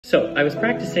So, I was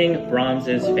practicing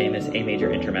Brahms's famous A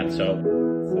major Intermezzo.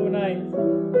 So nice.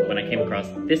 When I came across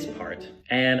this part,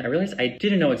 and I realized I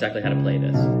didn't know exactly how to play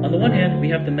this. On the one hand, we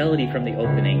have the melody from the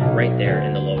opening right there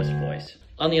in the lowest voice.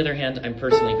 On the other hand, I'm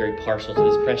personally very partial to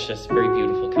this precious, very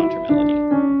beautiful counter melody.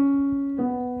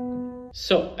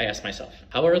 So, I asked myself,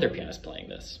 how are other pianists playing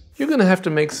this? You're going to have to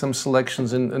make some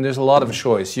selections, and there's a lot of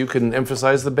choice. You can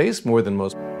emphasize the bass more than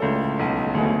most.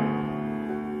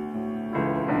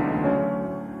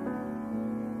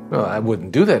 Well, I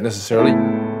wouldn't do that necessarily.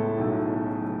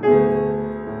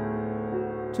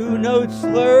 Two-note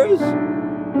slurs,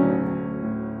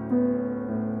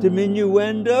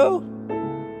 diminuendo,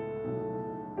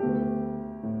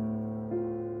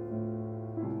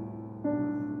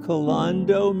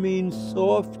 collando means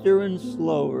softer and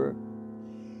slower.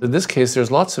 In this case,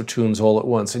 there's lots of tunes all at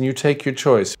once, and you take your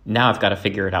choice. Now I've got to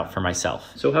figure it out for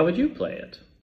myself. So how would you play it?